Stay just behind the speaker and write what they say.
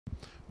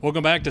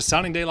Welcome back to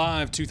Signing Day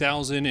Live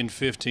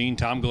 2015.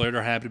 Tom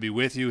Gelehrter, happy to be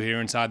with you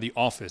here inside the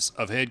office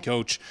of head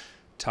coach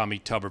Tommy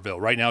Tuberville.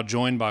 Right now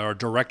joined by our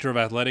Director of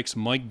Athletics,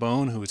 Mike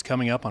Bohn, who is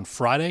coming up on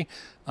Friday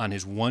on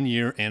his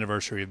one-year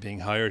anniversary of being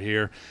hired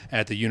here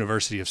at the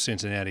University of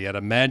Cincinnati. I'd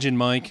imagine,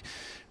 Mike,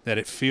 that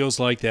it feels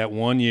like that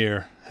 1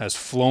 year has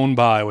flown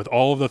by with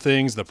all of the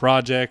things, the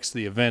projects,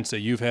 the events that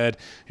you've had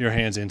your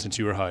hands in since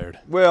you were hired.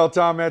 Well,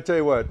 Tom, I tell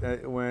you what,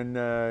 when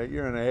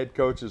you're in a head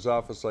coach's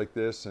office like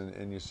this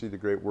and you see the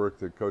great work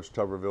that Coach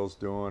Tuberville's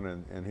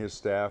doing and his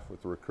staff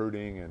with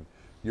recruiting and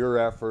your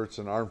efforts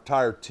and our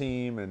entire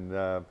team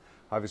and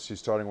obviously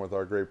starting with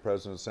our great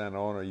president,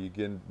 Santa, you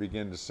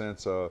begin to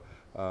sense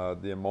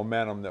the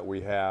momentum that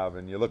we have.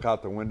 And you look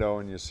out the window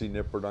and you see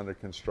Nippert under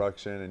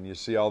construction and you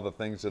see all the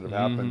things that have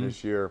happened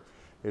this year.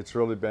 It's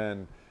really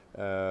been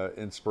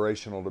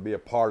inspirational to be a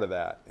part of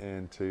that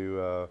and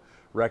to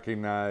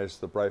recognize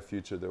the bright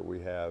future that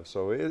we have.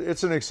 So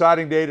it's an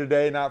exciting day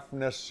today, not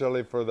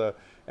necessarily for the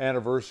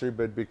anniversary,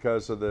 but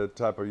because of the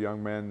type of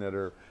young men that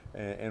are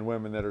and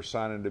women that are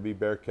signing to be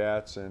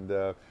Bearcats.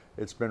 And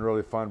it's been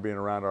really fun being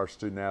around our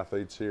student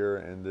athletes here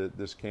and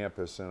this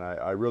campus. And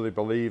I really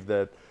believe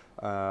that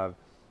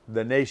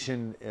the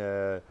nation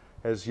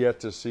has yet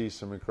to see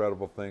some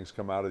incredible things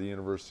come out of the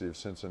University of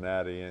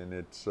Cincinnati, and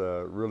it's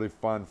really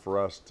fun for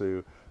us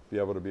to be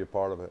able to be a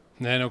part of it.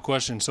 Yeah, no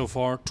question. So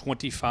far,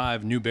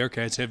 25 new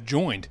Bearcats have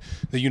joined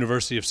the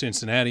University of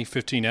Cincinnati.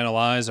 15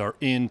 NLIs are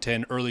in,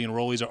 10 early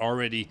enrollees are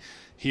already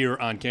here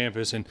on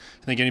campus. And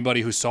I think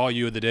anybody who saw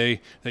you the day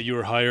that you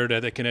were hired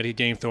at the Connecticut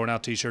game throwing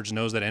out T-shirts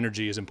knows that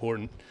energy is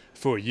important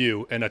for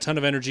you. And a ton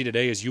of energy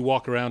today as you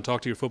walk around,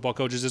 talk to your football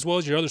coaches, as well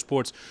as your other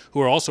sports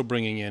who are also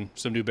bringing in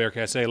some new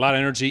Bearcats today. A lot of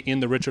energy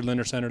in the Richard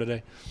Linder Center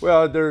today.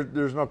 Well,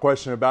 there's no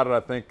question about it. I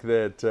think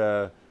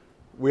that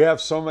we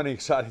have so many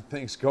exciting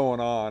things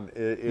going on.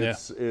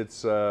 There's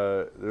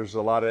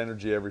a lot of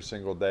energy every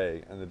single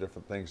day and the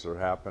different things that are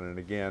happening. And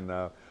again,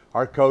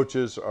 our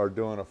coaches are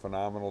doing a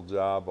phenomenal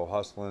job of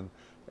hustling,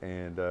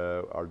 and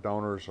our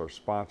donors, our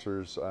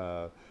sponsors,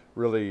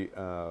 really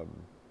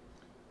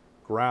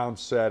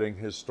ground-setting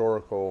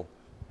historical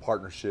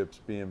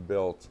partnerships being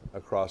built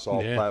across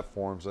all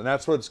platforms. And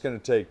that's what it's going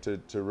to take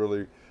to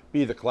really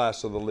be the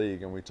class of the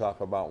league. And we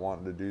talk about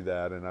wanting to do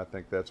that. And I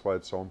think that's why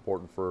it's so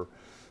important for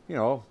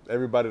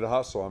everybody to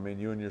hustle. I mean,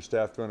 you and your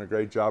staff doing a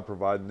great job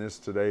providing this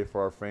today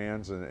for our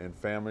fans and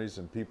families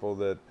and people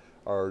that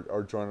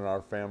are joining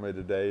our family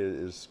today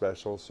is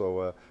special.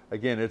 So,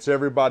 again, it's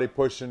everybody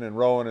pushing and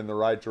rowing in the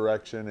right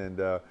direction,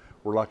 and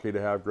we're lucky to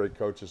have great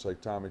coaches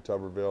like Tommy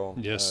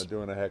Tuberville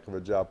doing a heck of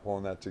a job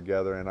pulling that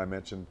together. And I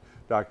mentioned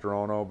Dr.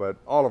 Ono, but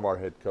all of our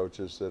head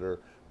coaches that are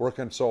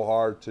working so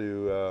hard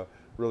to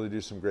really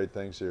do some great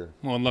things here.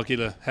 Well, I'm lucky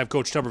to have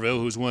Coach Tuberville,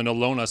 who's willing to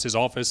loan us his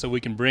office so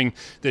we can bring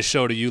this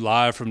show to you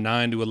live from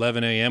 9 to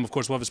 11 a.m. Of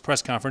course, we'll have his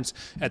press conference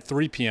at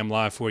 3 p.m.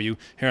 live for you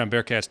here on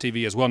Bearcats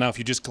TV as well. Now, if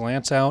you just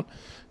glance out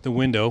the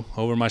window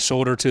over my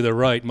shoulder to the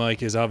right,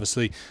 Mike, is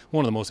obviously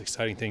one of the most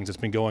exciting things that's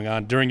been going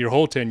on during your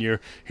whole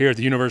tenure here at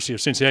the University of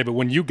Cincinnati. But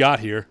when you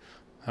got here,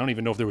 I don't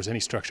even know if there was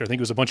any structure. I think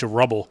it was a bunch of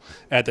rubble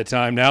at the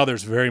time. Now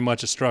there's very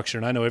much a structure.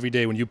 And I know every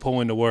day when you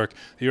pull into work,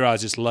 your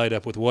eyes just light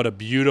up with what a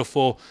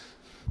beautiful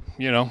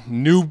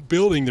new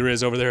building there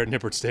is over there at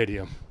Nippert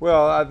Stadium.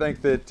 Well, I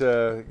think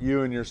that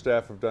you and your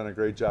staff have done a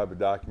great job of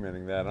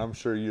documenting that. I'm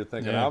sure you're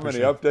thinking how many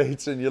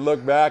updates, and you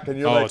look back and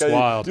you're it's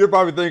wild. You're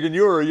probably thinking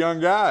you were a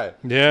young guy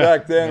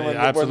back then when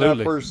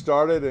that first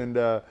started,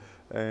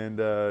 and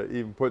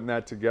even putting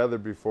that together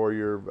before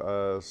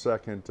your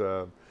second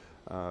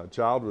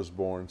child was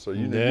born. So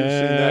you've seen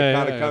that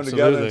kind of come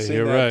together and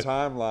seen that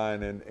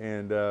timeline,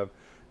 and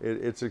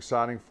it's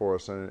exciting for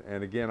us.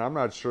 And again, I'm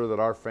not sure that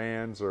our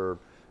fans or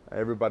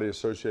everybody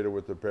associated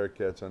with the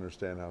Bearcats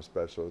understand how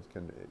special it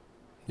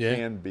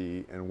can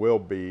be and will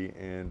be.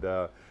 And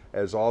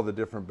as all the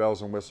different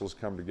bells and whistles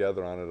come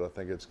together on it, I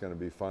think it's going to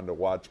be fun to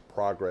watch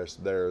progress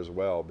there as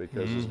well,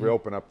 because as we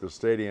open up the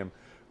stadium,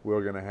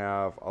 we're going to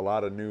have a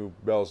lot of new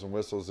bells and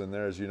whistles in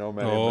there. As you know,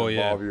 many of them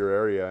involve your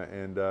area,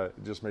 and it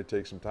just may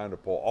take some time to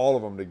pull all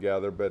of them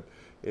together, but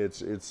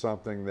it's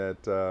something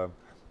that,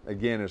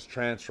 again, is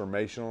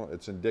transformational.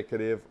 It's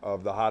indicative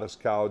of the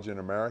hottest college in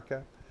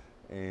America.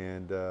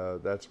 And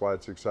that's why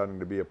it's exciting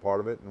to be a part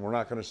of it. And we're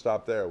not going to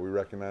stop there. We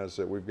recognize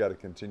that we've got to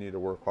continue to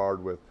work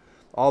hard with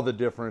all the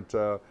different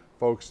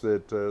folks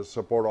that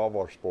support all of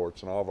our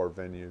sports and all of our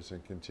venues,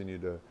 and continue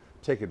to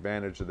take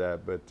advantage of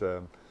that.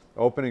 But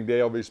opening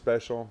day will be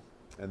special,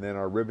 and then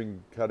our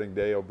ribbon cutting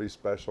day will be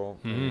special.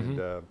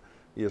 And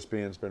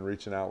ESPN's been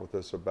reaching out with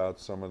us about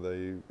some of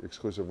the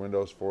exclusive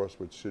windows for us,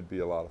 which should be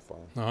a lot of fun.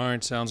 All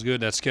right, sounds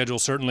good. That schedule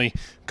certainly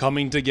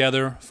coming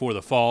together for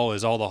the fall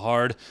as all the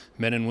hard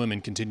men and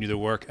women continue their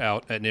work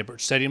out at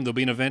Nippert Stadium. There'll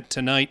be an event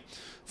tonight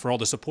for all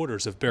the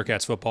supporters of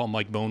Bearcats football.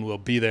 Mike Bohn will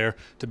be there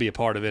to be a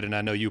part of it, and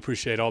I know you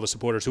appreciate all the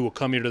supporters who will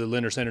come here to the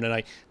Linder Center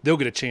tonight. They'll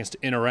get a chance to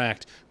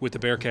interact with the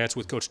Bearcats,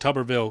 with Coach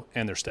Tuberville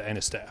and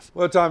his staff.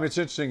 Well, Tom, it's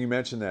interesting you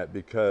mentioned that,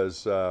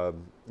 because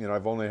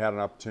I've only had an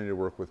opportunity to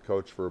work with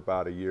Coach for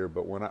about a year,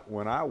 but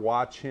when I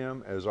watch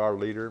him as our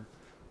leader,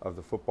 of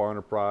the football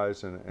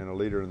enterprise and a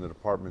leader in the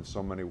department in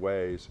so many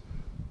ways.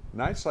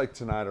 Nights like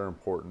tonight are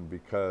important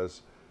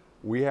because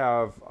we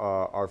have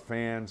our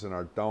fans and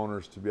our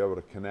donors to be able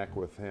to connect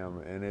with him,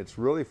 and it's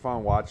really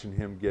fun watching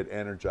him get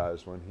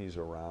energized when he's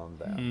around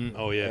them.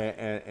 Oh yeah,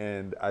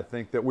 and I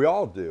think that we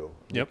all do,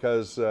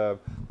 because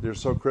they're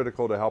so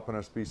critical to helping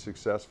us be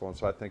successful, and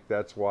so I think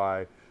that's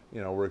why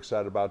we're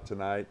excited about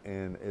tonight,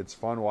 and it's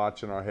fun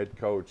watching our head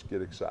coach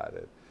get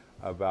excited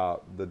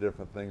about the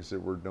different things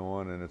that we're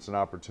doing, and it's an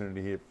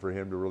opportunity for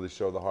him to really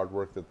show the hard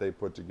work that they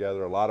put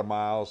together. A lot of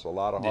miles, a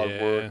lot of hard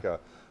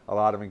work, a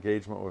lot of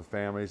engagement with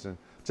families, and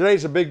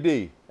today's a big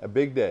day.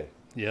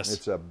 Yes,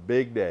 it's a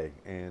big day,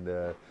 and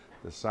the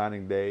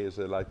signing day, as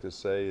they like to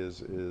say,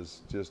 is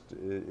just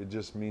it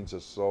just means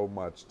so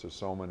much to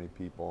so many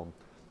people,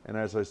 and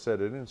as I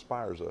said, it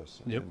inspires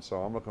us. And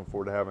so I'm looking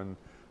forward to having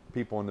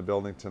people in the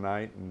building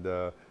tonight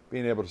and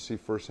being able to see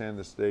firsthand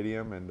the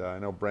stadium. And I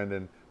know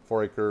Brendan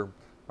Foraker,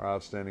 our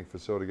outstanding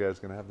facility guy, is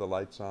going to have the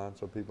lights on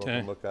so people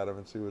can look at them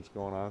and see what's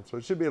going on. So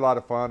it should be a lot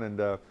of fun,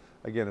 and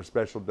again, a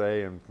special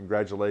day, and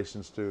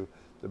congratulations to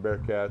the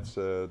Bearcats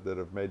that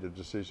have made the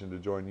decision to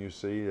join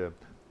UC,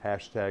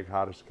 hashtag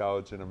hottest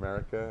college in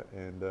America,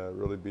 and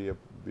really be a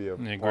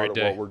part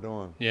of what we're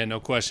doing. Yeah, no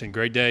question.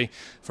 Great day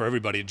for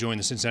everybody to join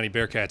the Cincinnati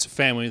Bearcats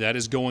family. That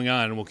is going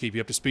on, and we'll keep you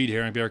up to speed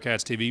here on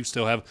Bearcats TV. We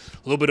still have a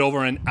little bit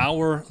over an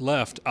hour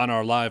left on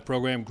our live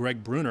program.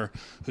 Greg Bruner,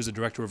 who's the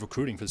director of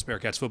recruiting for this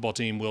Bearcats football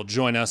team, will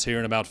join us here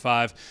in about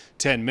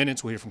 5-10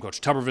 minutes. We'll hear from Coach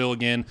Tuberville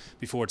again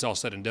before it's all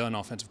said and done,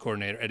 offensive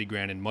coordinator Eddie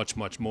Grant, and much,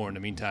 much more. In the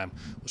meantime,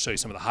 we'll show you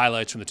some of the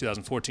highlights from the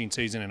 2014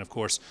 season and, of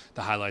course,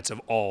 the highlights of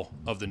all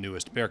of the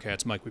newest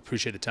Bearcats. Mike, we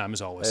appreciate the time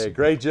as always. Hey,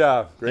 great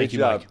job. Great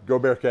job. Mike. Go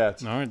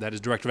Bearcats. All right, that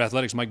is Director of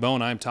Athletics Mike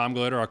Bohn. I am Tom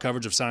Gelehrter. Our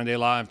coverage of Signing Day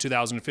Live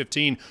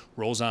 2015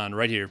 rolls on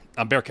right here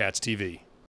on Bearcats TV.